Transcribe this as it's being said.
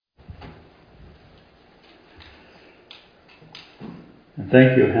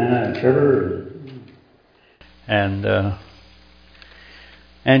Thank you, Hannah and Trevor. And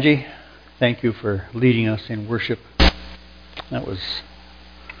Angie, thank you for leading us in worship. That was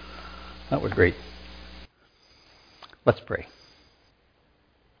great. Let's pray.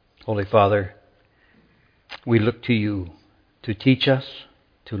 Holy Father, we look to you to teach us,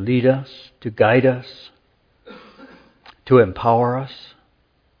 to lead us, to guide us, to empower us.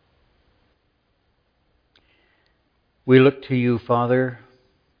 We look to you, Father,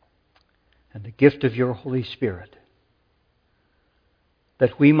 and the gift of your Holy Spirit,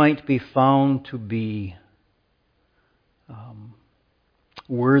 that we might be found to be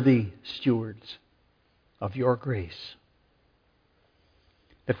worthy stewards of your grace.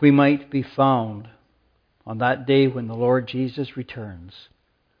 That we might be found on that day when the Lord Jesus returns.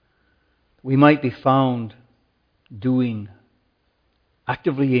 We might be found doing,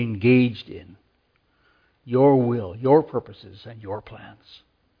 actively engaged in your will, your purposes, and your plans.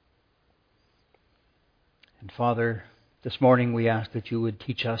 And Father, this morning we ask that you would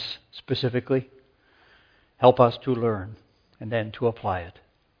teach us specifically, help us to learn, and then to apply it.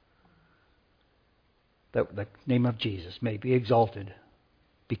 That the name of Jesus may be exalted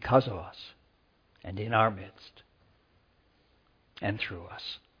because of us and in our midst and through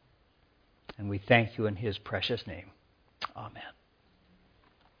us. And we thank you in his precious name. Amen.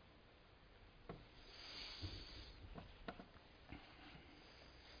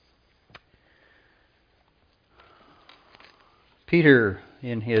 Peter,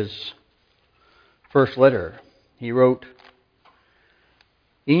 in his first letter, he wrote,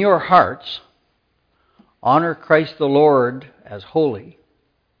 "In your hearts, honor Christ the Lord as holy,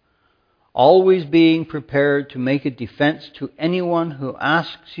 always being prepared to make a defense to anyone who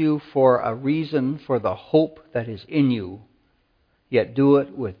asks you for a reason for the hope that is in you, yet do it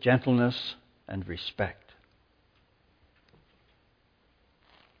with gentleness and respect."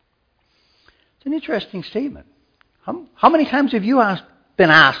 It's an interesting statement. How many times have you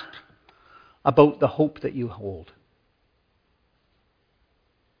been asked about the hope that you hold?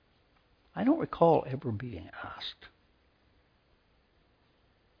 I don't recall ever being asked.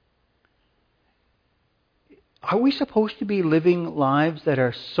 Are we supposed to be living lives that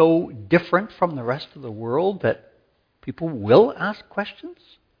are so different from the rest of the world that people will ask questions?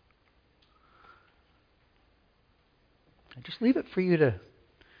 I just leave it for you to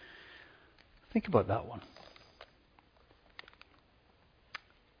think about that one.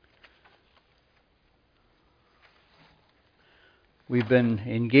 We've been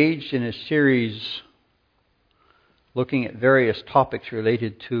engaged in a series looking at various topics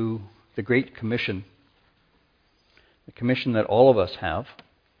related to the Great Commission, the commission that all of us have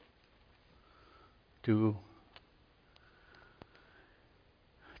to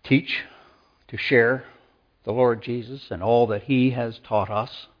teach, to share the Lord Jesus and all that he has taught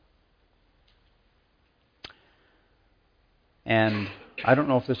us. And I don't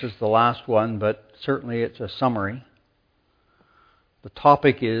know if this is the last one, but certainly it's a summary. The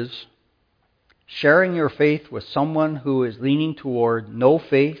topic is sharing your faith with someone who is leaning toward no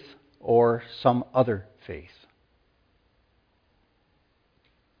faith or some other faith.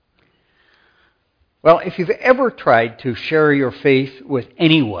 Well, if you've ever tried to share your faith with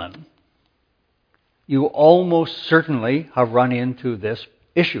anyone, you almost certainly have run into this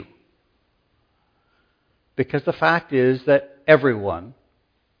issue. Because the fact is that everyone,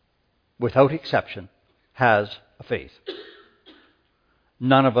 without exception, has a faith.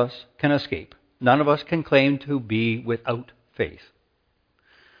 None of us can escape. None of us can claim to be without faith.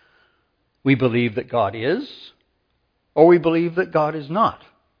 We believe that God is, or we believe that God is not.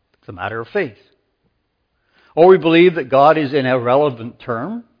 It's a matter of faith. Or we believe that God is an irrelevant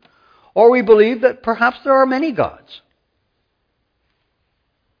term, or we believe that perhaps there are many gods.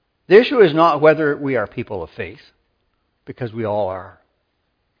 The issue is not whether we are people of faith, because we all are.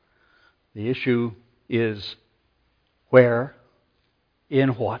 The issue is where, in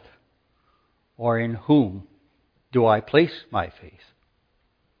what, or in whom do I place my faith?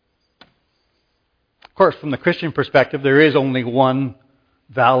 Of course, from the Christian perspective, there is only one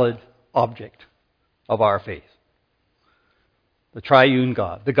valid object of our faith. The triune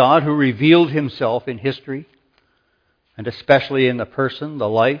God. The God who revealed himself in history, and especially in the person, the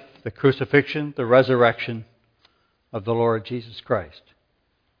life, the crucifixion, the resurrection of the Lord Jesus Christ.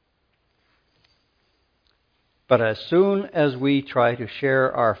 But as soon as we try to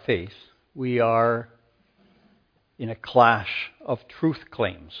share our faith, we are in a clash of truth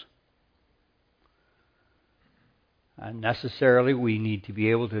claims. And necessarily we need to be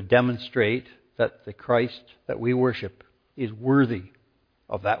able to demonstrate that the Christ that we worship is worthy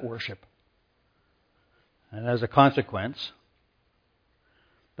of that worship. And as a consequence,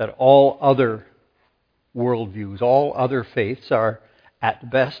 that all other worldviews, all other faiths are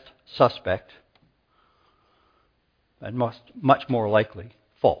at best suspect and much more likely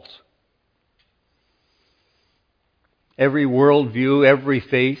false. Every worldview, every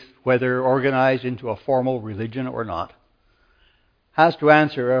faith, whether organized into a formal religion or not, has to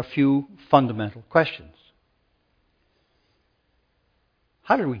answer a few fundamental questions.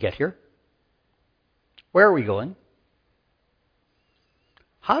 How did we get here? Where are we going?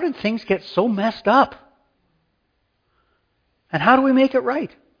 How did things get so messed up? And how do we make it right?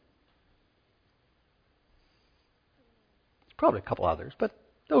 There's probably a couple others, but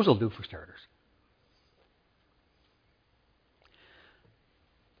those will do for starters.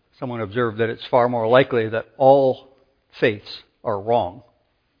 Someone observed that it's far more likely that all faiths are wrong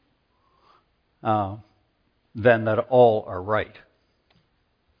than that all are right.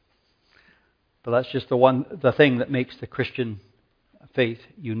 But that's just the thing that makes the Christian faith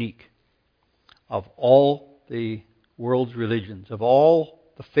unique. Of all the world's religions, of all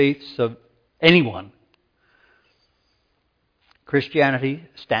the faiths of anyone, Christianity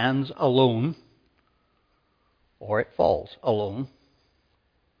stands alone, or it falls alone,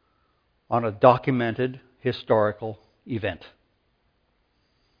 on a documented historical event.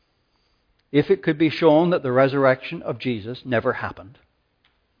 If it could be shown that the resurrection of Jesus never happened,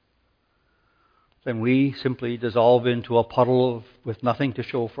 then we simply dissolve into a puddle with nothing to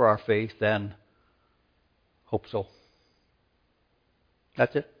show for our faith, then hope so.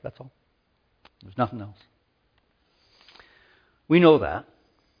 That's it. That's all. There's nothing else. We know that.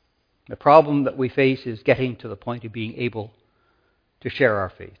 The problem that we face is getting to the point of being able to share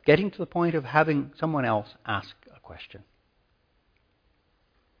our faith. Getting to the point of having someone else ask a question.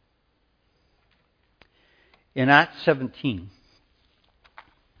 In Acts 17,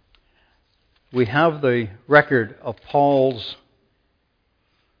 we have the record of Paul's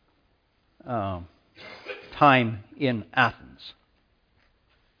time in Athens.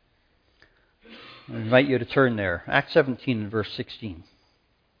 I invite you to turn there. Acts 17 and verse 16.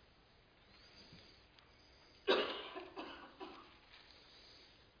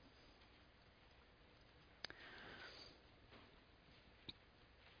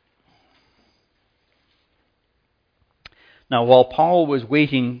 Now, while Paul was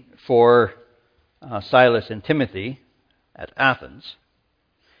waiting for Silas and Timothy at Athens,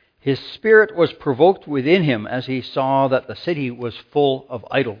 his spirit was provoked within him as he saw that the city was full of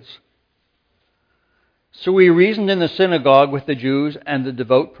idols. So he reasoned in the synagogue with the Jews and the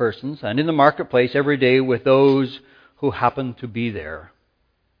devout persons, and in the marketplace every day with those who happened to be there.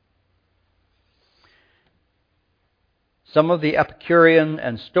 Some of the Epicurean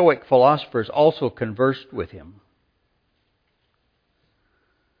and Stoic philosophers also conversed with him.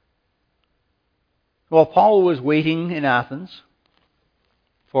 While Paul was waiting in Athens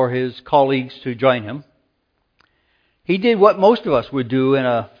for his colleagues to join him, he did what most of us would do in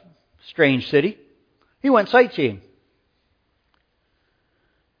a strange city. He went sightseeing.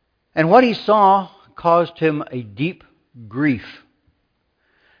 And what he saw caused him a deep grief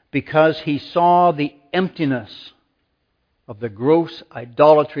because he saw the emptiness of the gross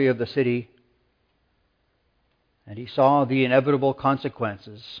idolatry of the city, and he saw the inevitable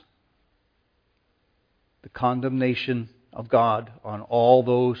consequences, the condemnation of God on all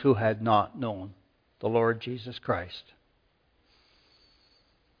those who had not known the Lord Jesus Christ.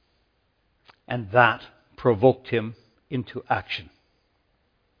 And that provoked him into action.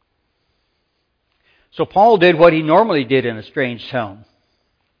 So Paul did what he normally did in a strange town.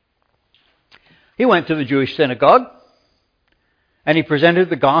 He went to the Jewish synagogue and he presented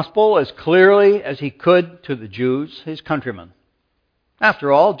the gospel as clearly as he could to the Jews, his countrymen.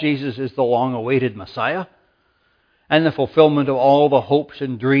 After all, Jesus is the long-awaited Messiah and the fulfillment of all the hopes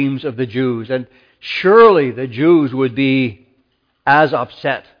and dreams of the Jews. And surely the Jews would be as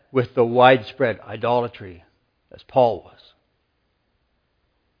upset with the widespread idolatry as Paul was.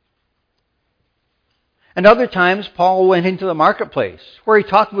 And other times, Paul went into the marketplace where he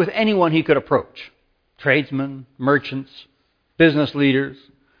talked with anyone he could approach. Tradesmen, merchants, business leaders,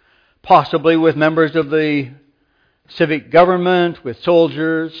 possibly with members of the civic government, with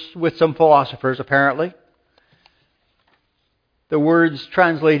soldiers, with some philosophers apparently. The words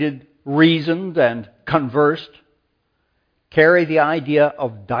translated reasoned and conversed carry the idea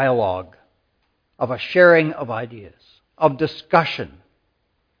of dialogue, of a sharing of ideas, of discussion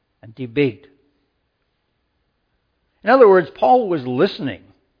and debate. In other words, Paul was listening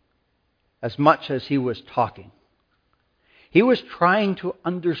as much as he was talking. He was trying to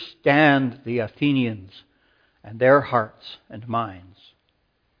understand the Athenians and their hearts and minds.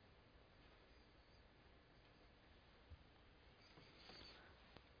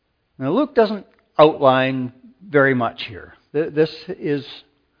 Now, Luke doesn't outline very much here. This is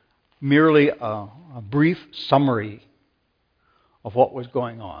merely a brief summary of what was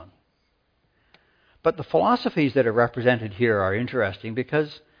going on. But the philosophies that are represented here are interesting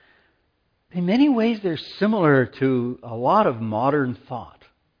because in many ways they're similar to a lot of modern thought,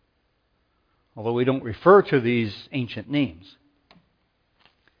 although we don't refer to these ancient names.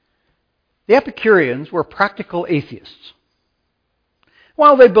 The Epicureans were practical atheists.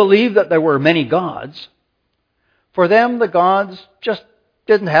 While they believed that there were many gods, for them the gods just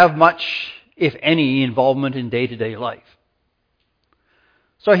didn't have much, if any, involvement in day-to-day life.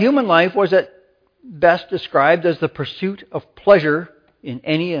 So human life was at best described as the pursuit of pleasure in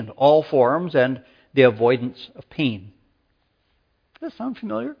any and all forms and the avoidance of pain. Does that sound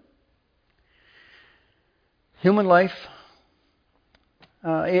familiar? Human life,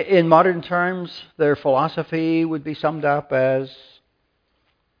 in modern terms, their philosophy would be summed up as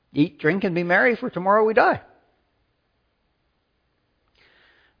eat, drink, and be merry, for tomorrow we die.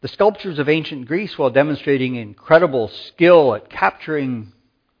 The sculptures of ancient Greece, while demonstrating incredible skill at capturing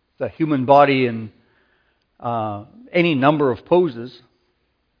the human body in any number of poses,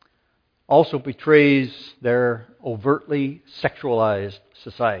 also betrays their overtly sexualized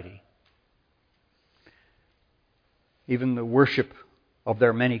society. Even the worship of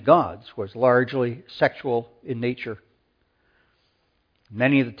their many gods was largely sexual in nature.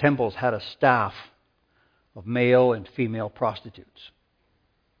 Many of the temples had a staff of male and female prostitutes.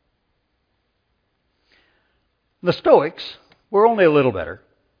 The Stoics were only a little better.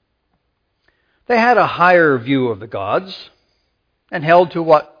 They had a higher view of the gods and held to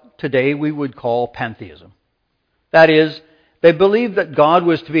what today we would call pantheism. That is, they believed that God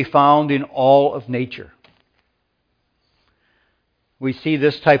was to be found in all of nature. We see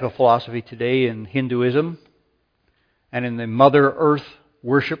this type of philosophy today in Hinduism and in the Mother Earth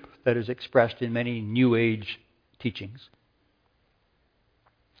worship that is expressed in many New Age teachings.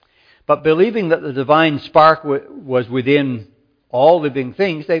 But believing that the divine spark was within all living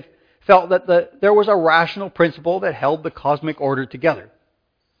things, they felt that there was a rational principle that held the cosmic order together.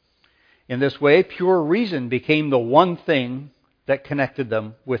 In this way, pure reason became the one thing that connected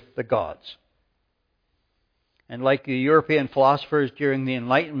them with the gods. And like the European philosophers during the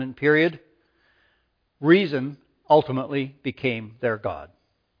Enlightenment period, reason ultimately became their God.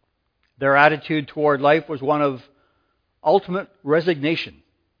 Their attitude toward life was one of ultimate resignation.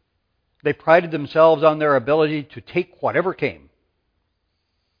 They prided themselves on their ability to take whatever came.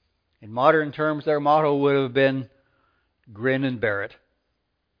 In modern terms, their motto would have been grin and bear it,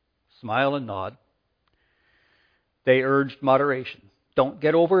 smile and nod. They urged moderation. Don't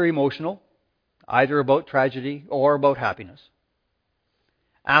get over emotional, either about tragedy or about happiness.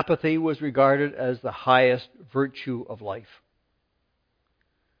 Apathy was regarded as the highest virtue of life.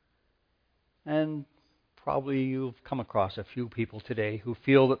 And probably you've come across a few people today who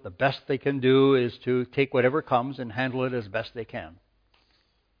feel that the best they can do is to take whatever comes and handle it as best they can.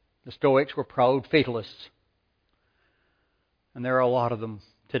 The Stoics were proud fatalists, and there are a lot of them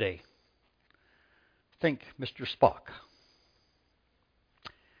today. Think Mr. Spock.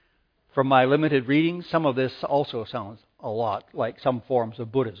 From my limited reading, some of this also sounds a lot like some forms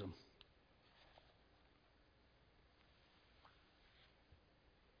of Buddhism.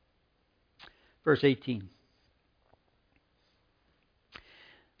 Verse 18.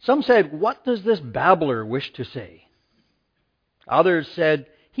 Some said, "What does this babbler wish to say?" Others said,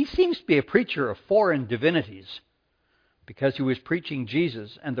 "He seems to be a preacher of foreign divinities," because he was preaching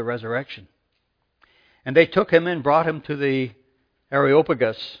Jesus and the resurrection. And they took him and brought him to the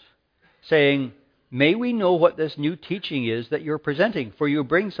Areopagus, saying, "May we know what this new teaching is that you're presenting? For you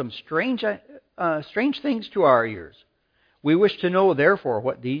bring some strange things to our ears. We wish to know, therefore,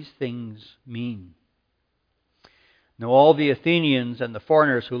 what these things mean." Now all the Athenians and the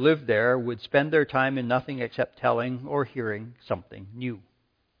foreigners who lived there would spend their time in nothing except telling or hearing something new.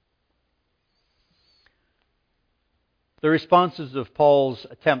 The responses of Paul's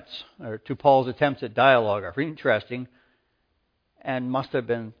attempts at dialogue are interesting and must have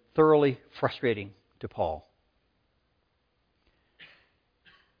been thoroughly frustrating to Paul.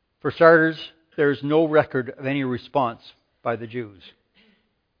 For starters, there's no record of any response by the Jews.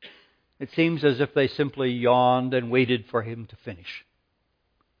 It seems as if they simply yawned and waited for him to finish.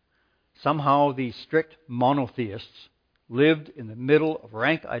 Somehow these strict monotheists lived in the middle of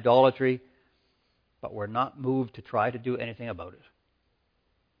rank idolatry, but were not moved to try to do anything about it.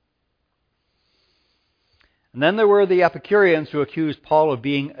 And then there were the Epicureans who accused Paul of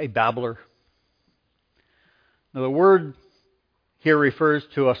being a babbler. Now the word here refers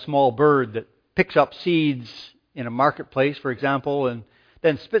to a small bird that picks up seeds in a marketplace, for example, and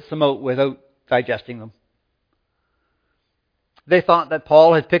then spits them out without digesting them. They thought that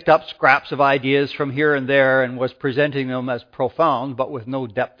Paul had picked up scraps of ideas from here and there and was presenting them as profound, but with no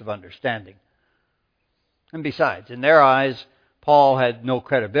depth of understanding. And besides, in their eyes, Paul had no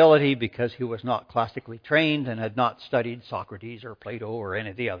credibility because he was not classically trained and had not studied Socrates or Plato or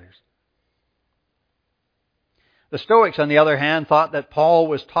any of the others. The Stoics, on the other hand, thought that Paul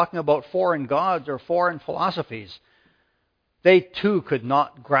was talking about foreign gods or foreign philosophies. They too could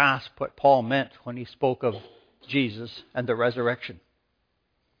not grasp what Paul meant when he spoke of Jesus and the resurrection.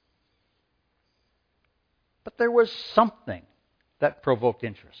 But there was something that provoked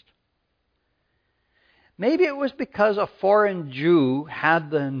interest. Maybe it was because a foreign Jew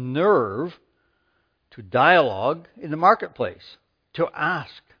had the nerve to dialogue in the marketplace, to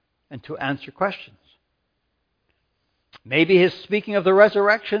ask and to answer questions. Maybe his speaking of the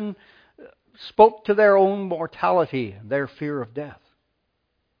resurrection spoke to their own mortality and their fear of death.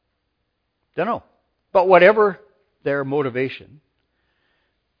 Don't know. But whatever their motivation,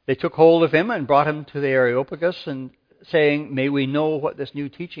 they took hold of him and brought him to the Areopagus and saying, "May we know what this new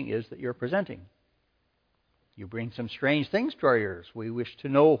teaching is that you're presenting? You bring some strange things to our ears. We wish to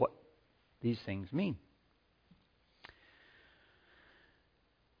know what these things mean."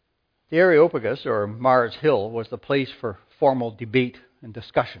 The Areopagus, or Mars Hill, was the place for formal debate and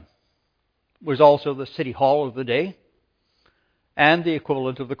discussion. It was also the city hall of the day and the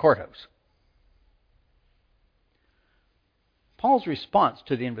equivalent of the courthouse. Paul's response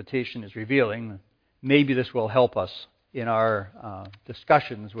to the invitation is revealing. Maybe this will help us in our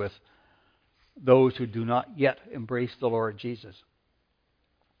discussions with those who do not yet embrace the Lord Jesus.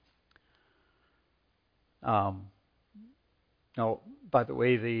 Now, by the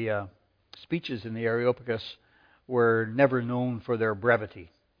way, the speeches in the Areopagus were never known for their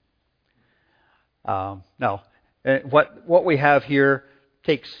brevity. Now, what we have here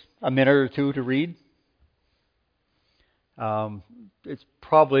takes a minute or two to read. It's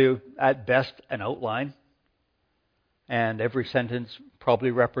probably at best an outline, and every sentence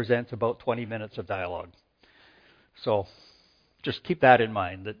probably represents about 20 minutes of dialogue. So just keep that in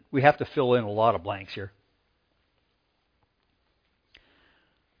mind, that we have to fill in a lot of blanks here.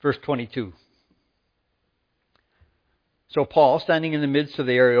 Verse 22. So Paul, standing in the midst of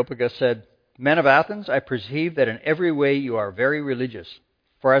the Areopagus, said, "Men of Athens, I perceive that in every way you are very religious.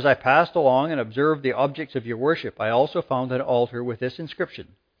 For as I passed along and observed the objects of your worship, I also found an altar with this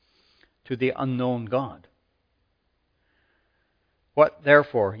inscription, 'To the unknown God.' What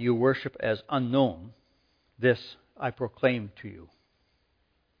therefore you worship as unknown, this I proclaim to you."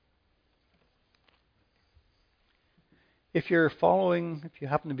 If you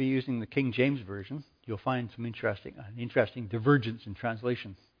happen to be using the King James Version, you'll find an interesting divergence in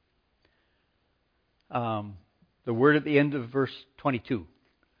translation. The word at the end of verse 22,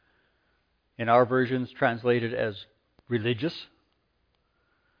 in our versions translated as religious,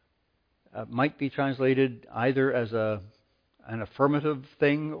 might be translated either as an affirmative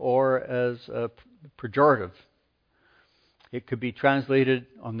thing or as a pejorative. It could be translated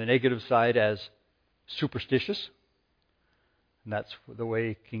on the negative side as superstitious, and that's the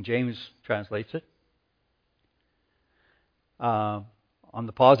way King James translates it. On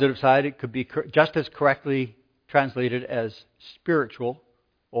the positive side, it could be just as correctly translated as spiritual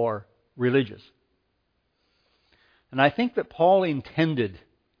or religious. And I think that Paul intended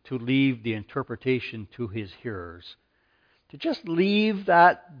to leave the interpretation to his hearers, to just leave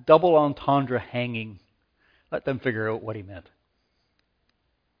that double entendre hanging, let them figure out what he meant.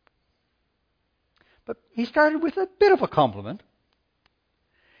 But he started with a bit of a compliment.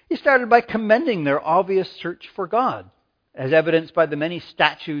 He started by commending their obvious search for God, as evidenced by the many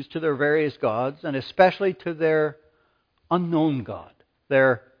statues to their various gods, and especially to their unknown God,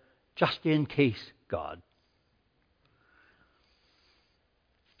 their just-in-case God.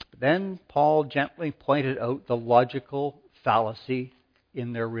 Then Paul gently pointed out the logical fallacy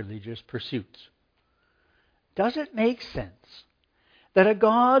in their religious pursuits. Does it make sense that a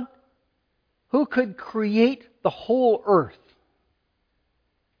God who could create the whole earth,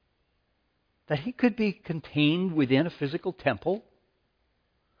 that he could be contained within a physical temple,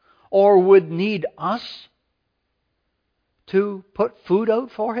 or would need us to put food out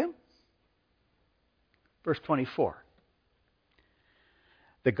for him? Verse 24.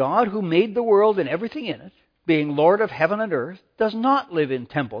 The God who made the world and everything in it, being Lord of heaven and earth, does not live in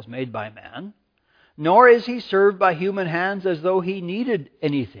temples made by man, nor is he served by human hands as though he needed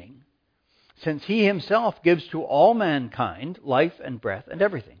anything, since he himself gives to all mankind life and breath and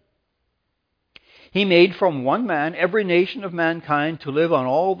everything. He made from one man every nation of mankind to live on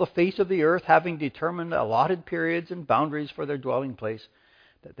all the face of the earth, having determined allotted periods and boundaries for their dwelling place,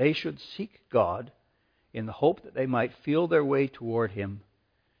 that they should seek God in the hope that they might feel their way toward Him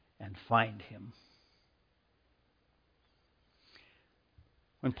and find Him.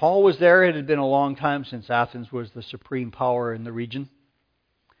 When Paul was there, it had been a long time since Athens was the supreme power in the region.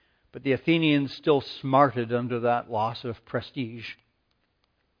 But the Athenians still smarted under that loss of prestige.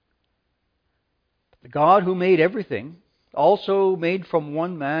 But the God who made everything also made from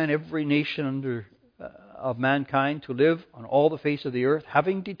one man every nation of mankind to live on all the face of the earth,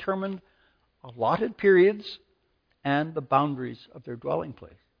 having determined allotted periods and the boundaries of their dwelling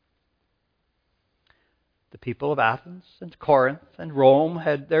place. The people of Athens and Corinth and Rome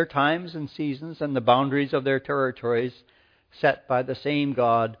had their times and seasons and the boundaries of their territories set by the same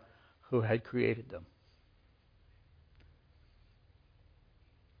God who had created them.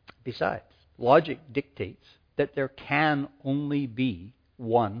 Besides, logic dictates that there can only be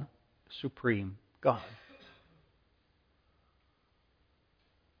one supreme God.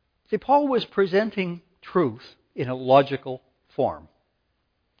 See, Paul was presenting truth in a logical form.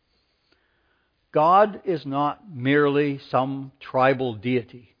 God is not merely some tribal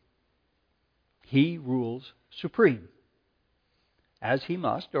deity. He rules supreme, as He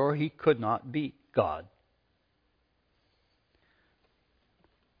must, or He could not be God.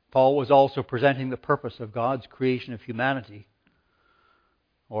 Paul was also presenting the purpose of God's creation of humanity,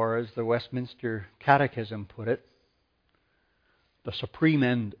 or as the Westminster Catechism put it, the supreme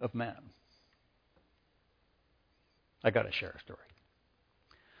end of man. I got to share a story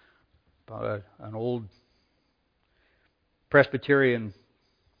about an old Presbyterian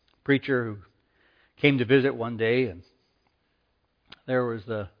preacher who came to visit one day, and there was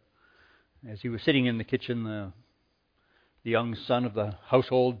as he was sitting in the kitchen, the young son of the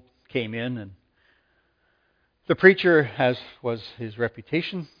household came in, and the preacher, as was his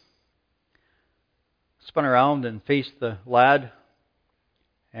reputation, spun around and faced the lad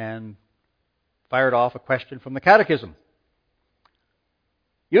and fired off a question from the catechism.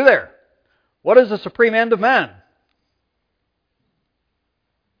 "You there, what is the supreme end of man?"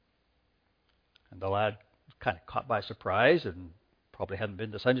 And the lad was kind of caught by surprise and probably hadn't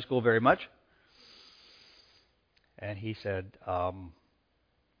been to Sunday school very much. And he said,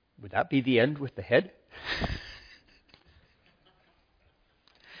 "Would that be the end with the head?"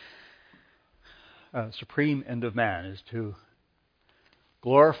 Supreme end of man is to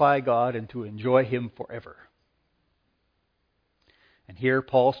glorify God and to enjoy Him forever. And here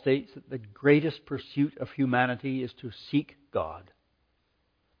Paul states that the greatest pursuit of humanity is to seek God.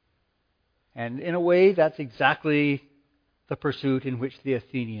 And in a way, that's exactly the pursuit in which the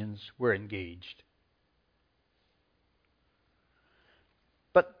Athenians were engaged.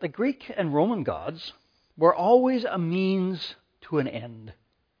 But the Greek and Roman gods were always a means to an end,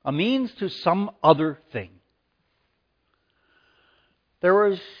 a means to some other thing. There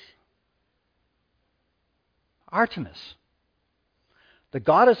was Artemis, the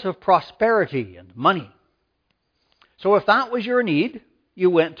goddess of prosperity and money. So if that was your need,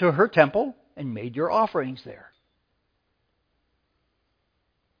 you went to her temple and made your offerings there.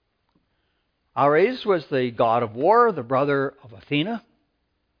 Ares was the god of war, the brother of Athena.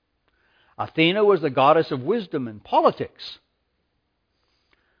 Athena was the goddess of wisdom and politics.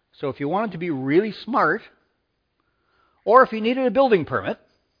 So if you wanted to be really smart, or if you needed a building permit,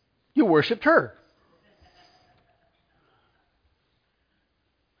 you worshipped her.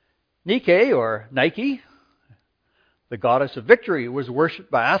 Nike, or Nike, the goddess of victory, was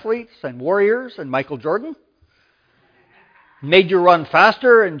worshipped by athletes and warriors and Michael Jordan. Made you run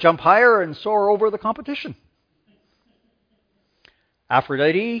faster and jump higher and soar over the competition.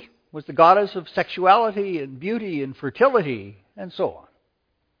 Aphrodite was the goddess of sexuality and beauty and fertility and so on.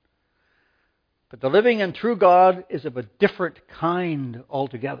 But the living and true God is of a different kind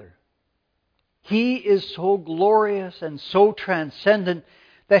altogether. He is so glorious and so transcendent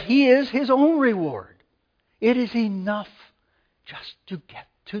that He is His own reward. It is enough just to get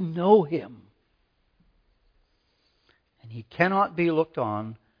to know Him. And He cannot be looked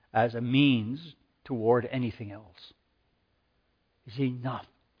on as a means toward anything else. It is enough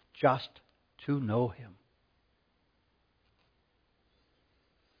just to know Him.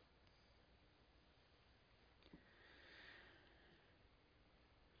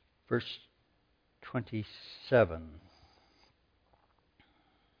 Verse 27.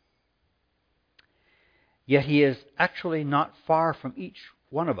 Yet He is actually not far from each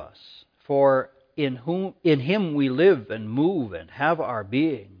one of us, for in Him we live and move and have our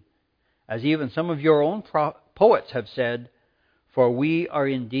being, as even some of your own poets have said, for we are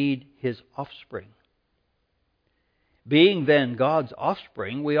indeed His offspring. Being then God's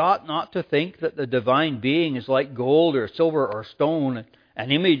offspring, we ought not to think that the divine being is like gold or silver or stone,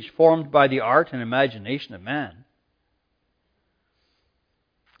 an image formed by the art and imagination of man.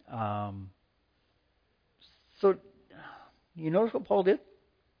 So, you notice what Paul did?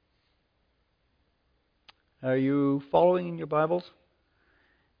 Are you following in your Bibles?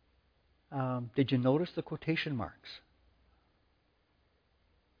 Did you notice the quotation marks?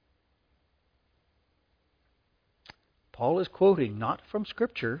 Paul is quoting not from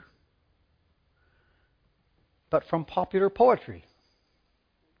Scripture, but from popular poetry.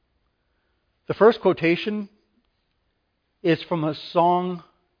 The first quotation is from a song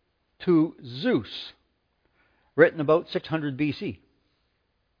to Zeus, written about 600 BC.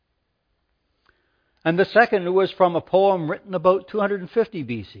 And the second was from a poem written about 250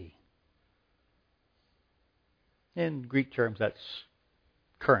 BC. In Greek terms, that's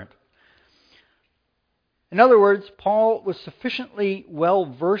current. In other words, Paul was sufficiently well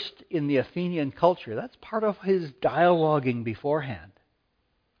versed in the Athenian culture. That's part of his dialoguing beforehand.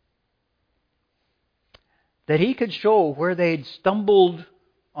 That he could show where they'd stumbled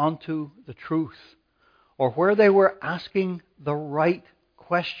onto the truth, or where they were asking the right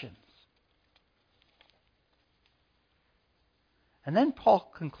questions. And then Paul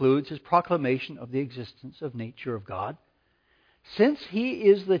concludes his proclamation of the existence of nature of God. Since he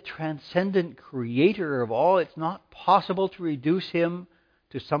is the transcendent creator of all, it's not possible to reduce him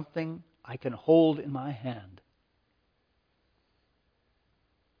to something I can hold in my hand.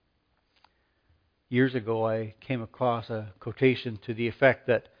 Years ago, I came across a quotation to the effect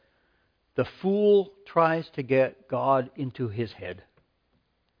that the fool tries to get God into his head.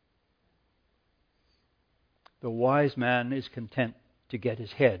 The wise man is content to get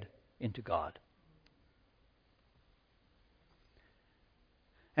his head into God.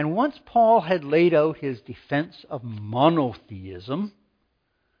 And once Paul had laid out his defense of monotheism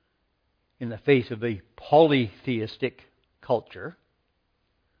in the face of a polytheistic culture,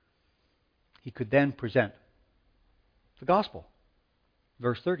 he could then present the gospel.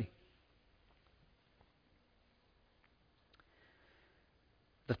 Verse 30.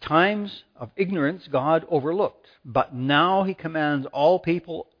 The times of ignorance God overlooked, but now he commands all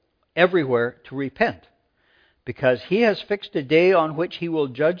people everywhere to repent, because he has fixed a day on which he will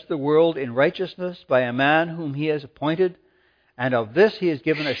judge the world in righteousness by a man whom he has appointed, and of this he has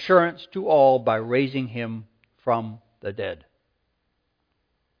given assurance to all by raising him from the dead.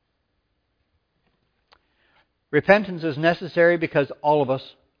 Repentance is necessary because all of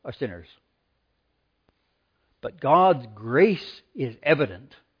us are sinners. But God's grace is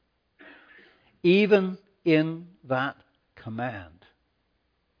evident even in that command.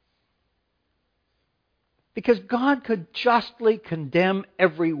 Because God could justly condemn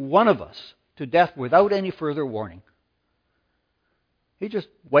every one of us to death without any further warning. He'd just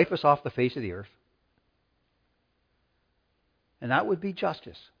wipe us off the face of the earth. And that would be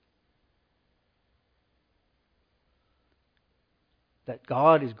justice. That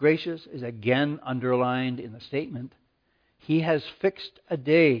God is gracious is again underlined in the statement, He has fixed a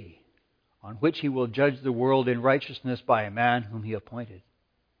day on which He will judge the world in righteousness by a man whom He appointed.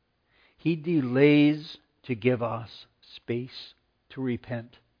 He delays to give us space to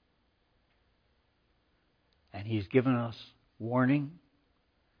repent. And He's given us warning,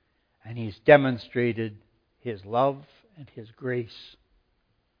 and He's demonstrated His love and His grace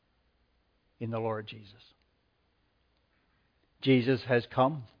in the Lord Jesus. Jesus has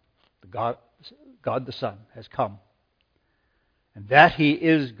come. God the Son has come. And that He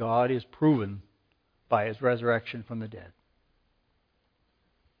is God is proven by His resurrection from the dead.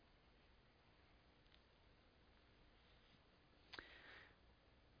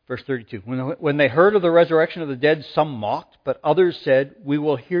 Verse 32. When they heard of the resurrection of the dead, some mocked, but others said, "We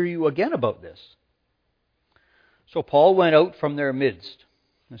will hear you again about this." So Paul went out from their midst.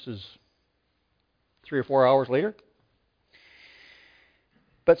 This is 3 or 4 hours later.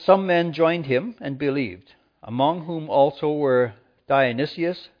 But some men joined him and believed, among whom also were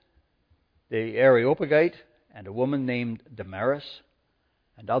Dionysius the Areopagite and a woman named Damaris,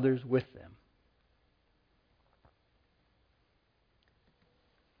 and others with them.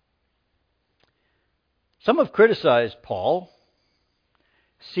 Some have criticized Paul,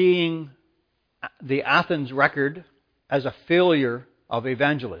 seeing the Athens record as a failure of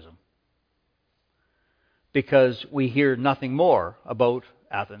evangelism, because we hear nothing more about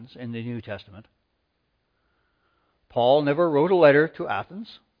Athens in the New Testament. Paul never wrote a letter to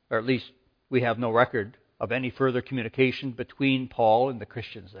Athens, or at least we have no record of any further communication between Paul and the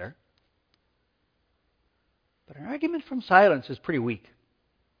Christians there. But an argument from silence is pretty weak.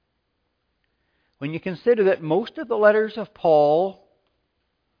 When you consider that most of the letters of Paul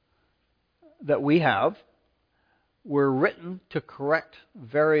that we have were written to correct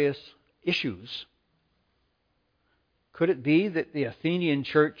various issues. Could it be that the Athenian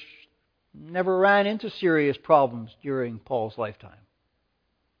church never ran into serious problems during Paul's lifetime?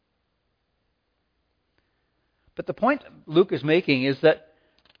 But the point Luke is making is that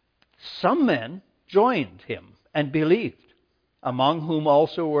some men joined him and believed, among whom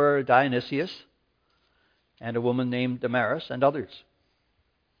also were Dionysius and a woman named Damaris and others.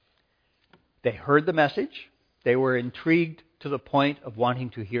 They heard the message. They were intrigued to the point of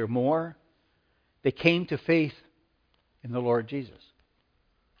wanting to hear more. They came to faith in the Lord Jesus.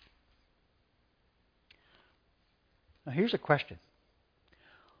 Now here's a question.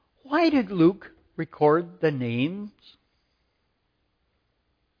 Why did Luke record the names?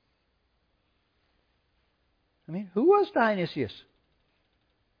 I mean, who was Dionysius?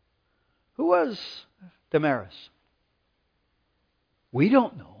 Who was Damaris? We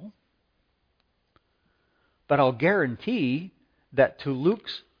don't know. But I'll guarantee that to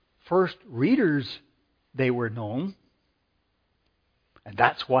Luke's first readers, they were known. And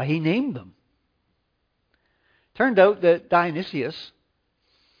that's why he named them. Turned out that Dionysius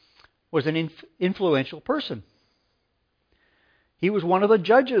was an influential person. He was one of the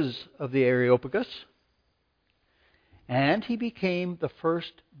judges of the Areopagus. And he became the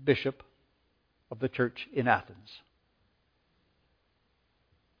first bishop of the church in Athens.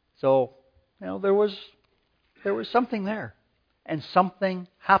 So, there was something there. And something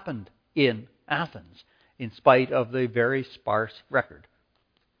happened in Athens, in spite of the very sparse record.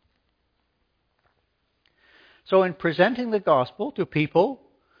 So in presenting the gospel to people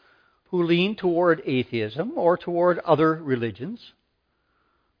who lean toward atheism or toward other religions,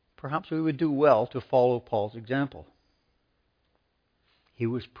 perhaps we would do well to follow Paul's example. He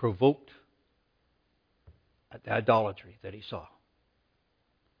was provoked at the idolatry that he saw.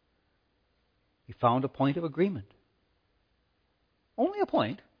 He found a point of agreement. Only a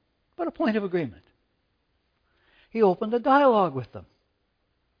point, but a point of agreement. He opened a dialogue with them.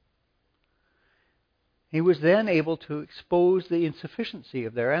 He was then able to expose the insufficiency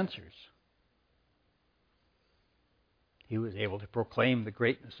of their answers. He was able to proclaim the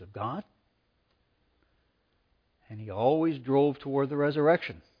greatness of God. And he always drove toward the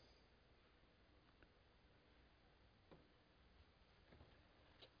resurrection.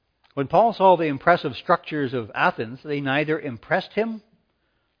 When Paul saw the impressive structures of Athens, they neither impressed him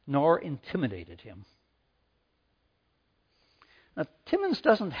nor intimidated him. Now, Timmins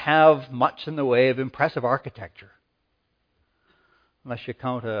doesn't have much in the way of impressive architecture, unless you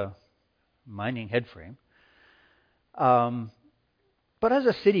count a mining headframe. But as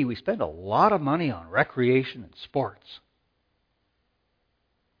a city, we spend a lot of money on recreation and sports.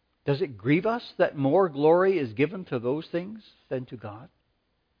 Does it grieve us that more glory is given to those things than to God?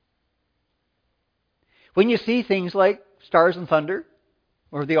 When you see things like Stars and Thunder,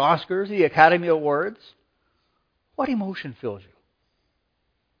 or the Oscars, the Academy Awards, what emotion fills you?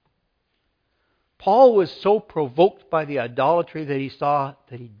 Paul was so provoked by the idolatry that he saw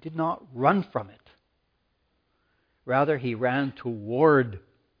that he did not run from it. Rather, he ran toward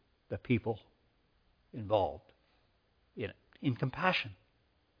the people involved in it, in compassion.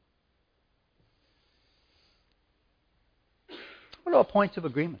 What about points of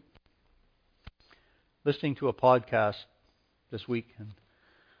agreement? Listening to a podcast this week, and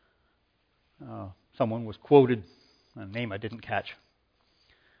someone was quoted, a name I didn't catch.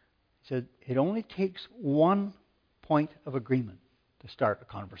 He said, it only takes one point of agreement to start a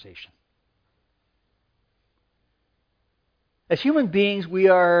conversation. As human beings, we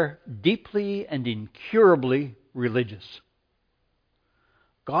are deeply and incurably religious.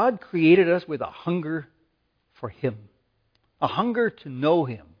 God created us with a hunger for Him, a hunger to know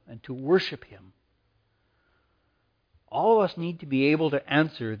Him and to worship Him. All of us need to be able to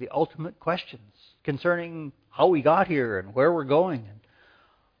answer the ultimate questions concerning how we got here and where we're going and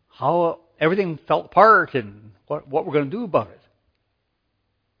how everything fell apart and what we're going to do about it.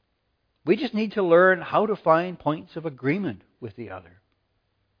 We just need to learn how to find points of agreement with the other.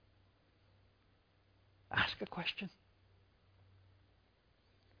 Ask a question.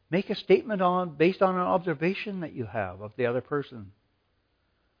 Make a statement based on an observation that you have of the other person.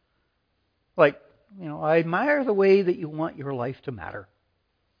 Like, I admire the way that you want your life to matter.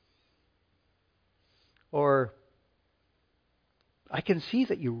 Or, I can see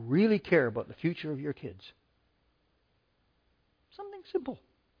that you really care about the future of your kids. Something simple.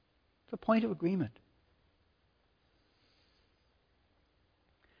 It's a point of agreement.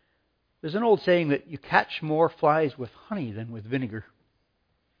 There's an old saying that you catch more flies with honey than with vinegar,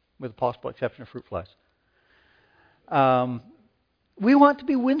 with the possible exception of fruit flies. We want to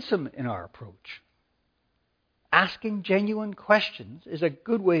be winsome in our approach. asking genuine questions is a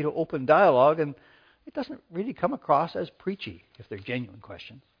good way to open dialogue, and it doesn't really come across as preachy if they're genuine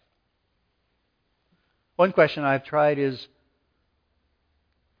questions. One question I've tried is,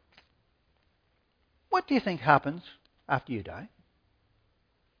 what do you think happens after you die?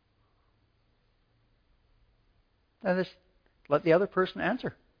 And just let the other person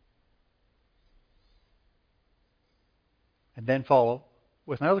answer. And then follow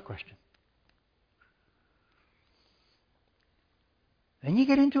with another question. Then you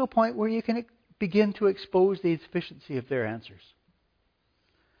get into a point where you can begin to expose the insufficiency of their answers.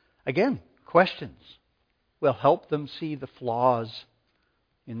 Again, questions will help them see the flaws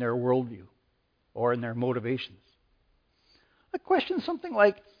in their worldview or in their motivations. A question something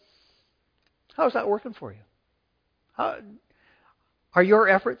like, how's that working for you? Are your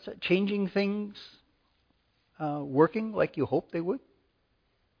efforts at changing things working like you hoped they would?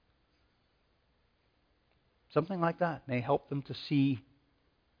 Something like that may help them to see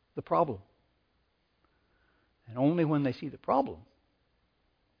the problem. And only when they see the problem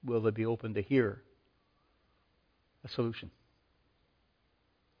will they be open to hear a solution.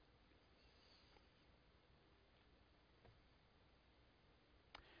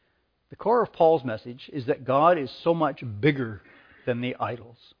 The core of Paul's message is that God is so much bigger than the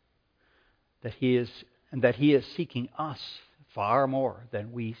idols, that He is seeking us far more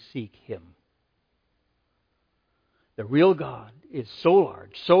than we seek Him. The real God is so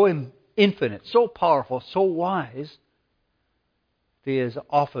large, so infinite, so powerful, so wise, that He is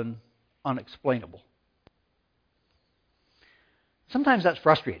often unexplainable. Sometimes that's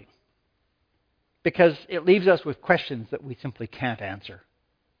frustrating, because it leaves us with questions that we simply can't answer.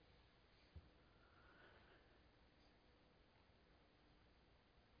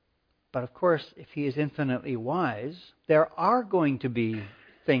 But of course, if He is infinitely wise, there are going to be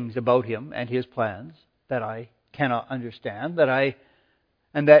things about Him and His plans that I cannot understand,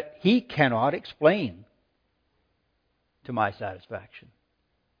 and that He cannot explain to my satisfaction.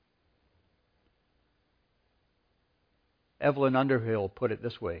 Evelyn Underhill put it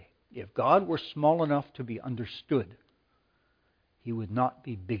this way: if God were small enough to be understood, He would not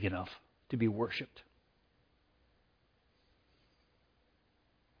be big enough to be worshipped.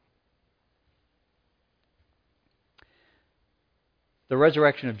 The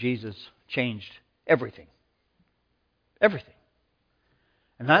resurrection of Jesus changed everything. Everything.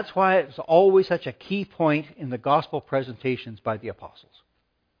 And that's why it's always such a key point in the gospel presentations by the apostles.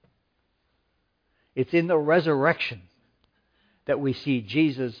 It's in the resurrection that we see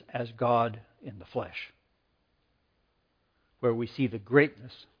Jesus as God in the flesh, where we see the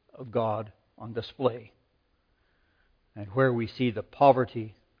greatness of God on display, and where we see the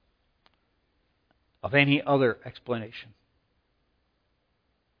poverty of any other explanation.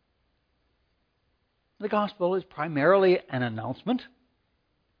 The gospel is primarily an announcement,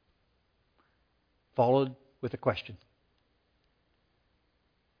 followed with a question.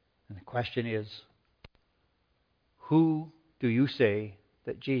 And the question is, who do you say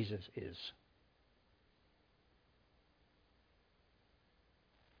that Jesus is?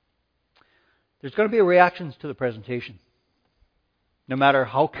 There's going to be reactions to the presentation, no matter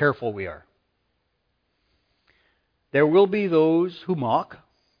how careful we are. There will be those who mock.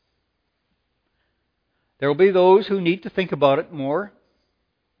 There will be those who need to think about it more.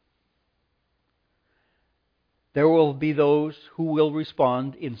 There will be those who will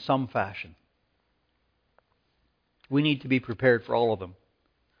respond in some fashion. We need to be prepared for all of them.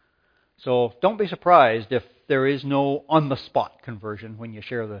 So don't be surprised if there is no on-the-spot conversion when you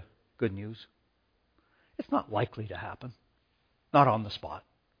share the good news. It's not likely to happen. Not on the spot.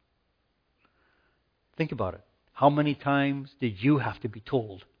 Think about it. How many times did you have to be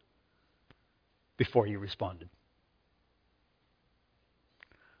told before you responded?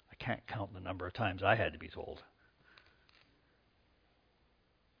 I can't count the number of times I had to be told.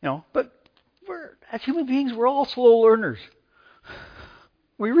 But as human beings, we're all slow learners.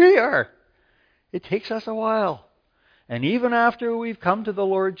 We really are. It takes us a while. And even after we've come to the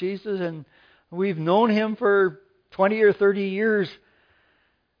Lord Jesus and we've known Him for 20 or 30 years,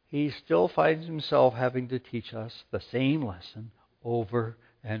 He still finds Himself having to teach us the same lesson over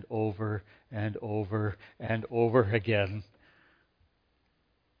and over and over and over again.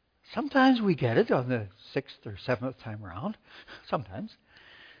 Sometimes we get it on the 6th or 7th time around. Sometimes.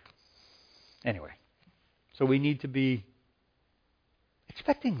 Anyway, so we need to be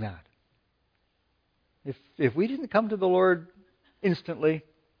expecting that. If we didn't come to the Lord instantly,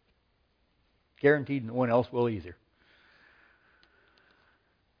 guaranteed no one else will either.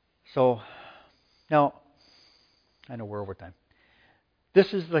 So, now, I know we're over time.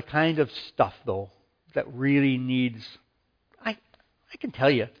 This is the kind of stuff, though, that really needs, I can tell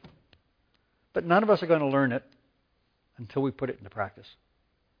you, but none of us are going to learn it until we put it into practice.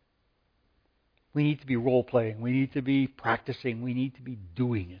 We need to be role-playing. We need to be practicing. We need to be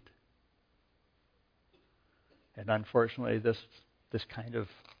doing it. And unfortunately, this kind of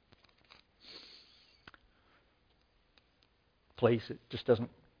place, it just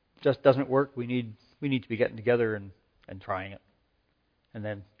doesn't work. We need to be getting together and trying it, and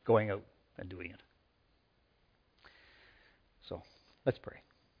then going out and doing it. So let's pray.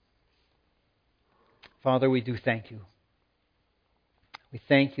 Father, we do thank you. We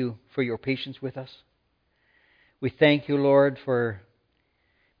thank you for your patience with us. We thank you, Lord, for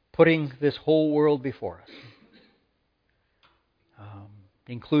putting this whole world before us,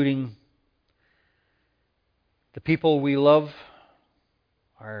 including the people we love,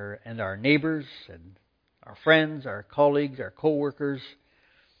 our neighbors and our friends, our colleagues, our co-workers.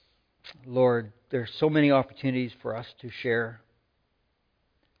 Lord, there's so many opportunities for us to share.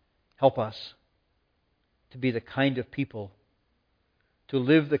 Help us to be the kind of people, to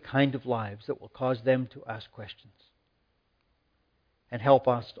live the kind of lives that will cause them to ask questions. And help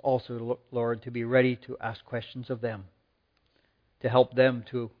us also, Lord, to be ready to ask questions of them, to help them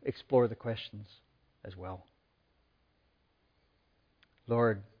to explore the questions as well.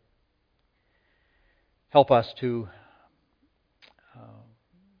 Lord, help us to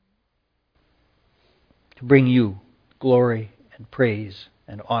bring you glory and praise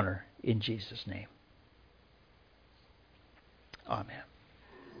and honor in Jesus' name. Amen.